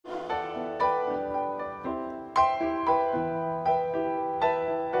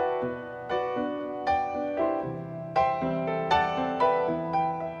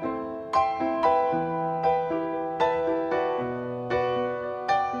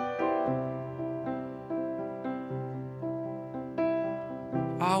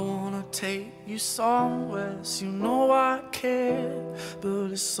I wanna take you somewhere, so you know I care,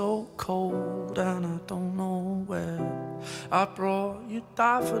 but it's so cold and I don't know where. I brought you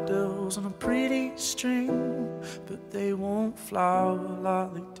daffodils on a pretty string, but they won't flower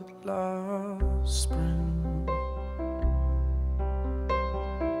like they did last spring.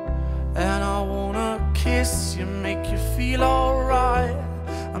 And I wanna kiss you, make you feel alright.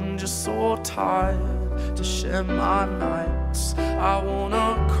 I'm just so tired to share my nights. I wanna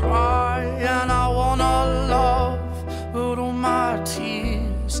cry and I wanna love, but all my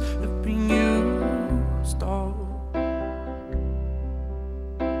tears have been used up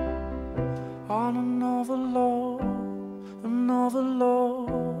on another love, another love.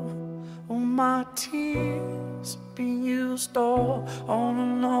 All my tears have been used up on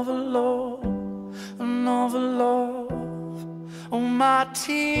another love, another love. All my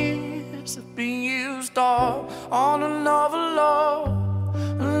tears have been used up on another love,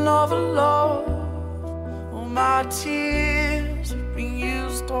 another love. All my tears have been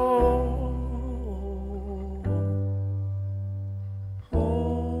used up.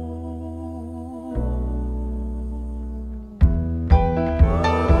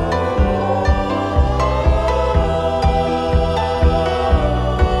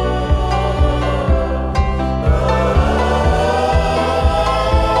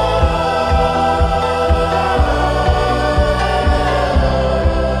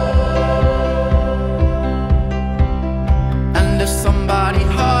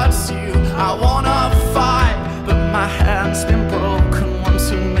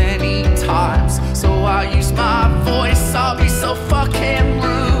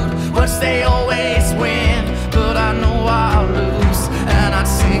 They always win, but I know I'll lose. And I'd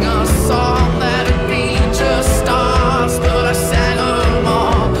sing a song that had been just stars, but I sang them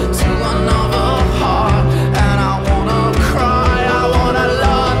all to another heart. And I wanna cry, I wanna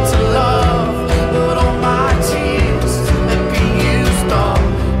learn to love, but all my tears have been used up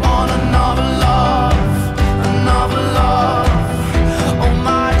on another love, another love. All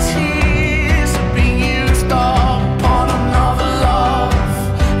my tears have been used up on another love,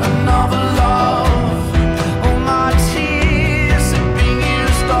 another love. All my tears have been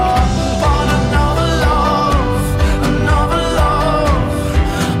used up on another love, another love.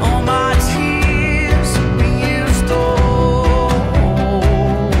 All my tears have been used up.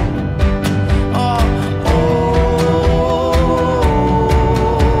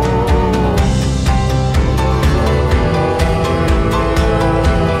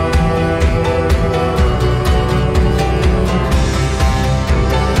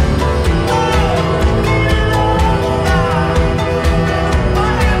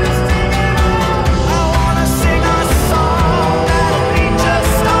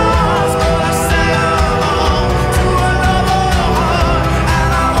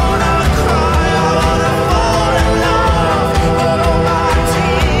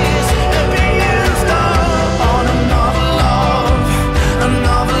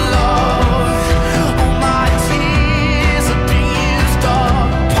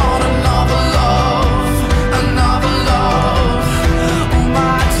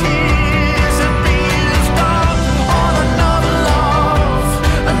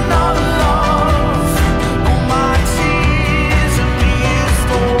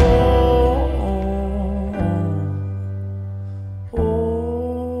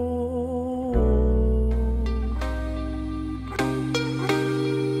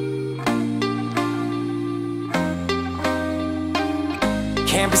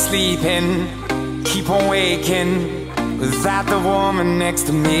 Can't be sleeping, keep on waking without the woman next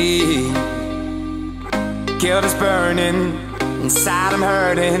to me. Guilt is burning, inside I'm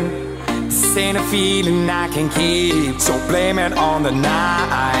hurting. This ain't a feeling I can keep. So blame it on the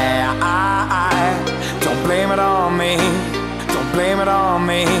night. Don't blame it on me. Don't blame it on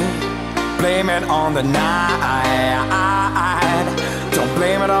me. Blame it on the night. Don't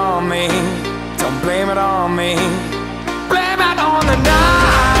blame it on me. Don't blame it on me. Blame it on the night.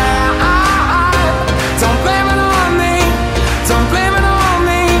 Don't blame it on me. Don't blame it on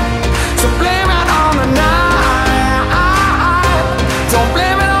me. So blame it on the night. Don't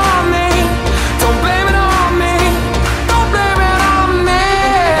blame it on me. Don't blame it on me. Don't blame it on me.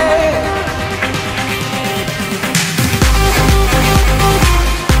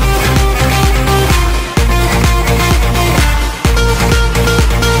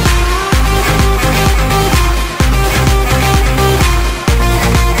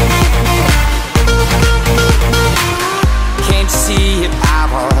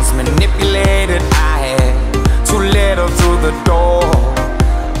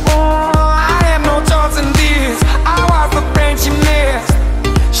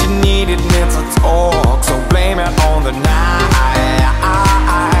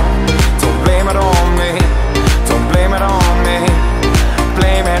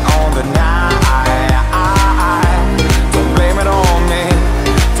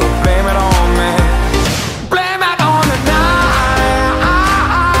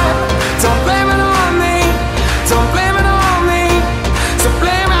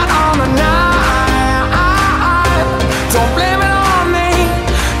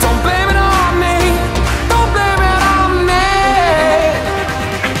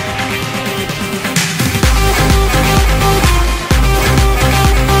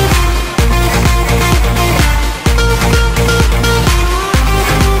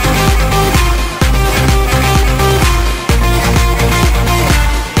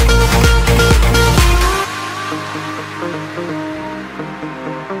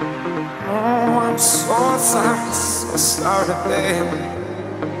 so sorry, baby.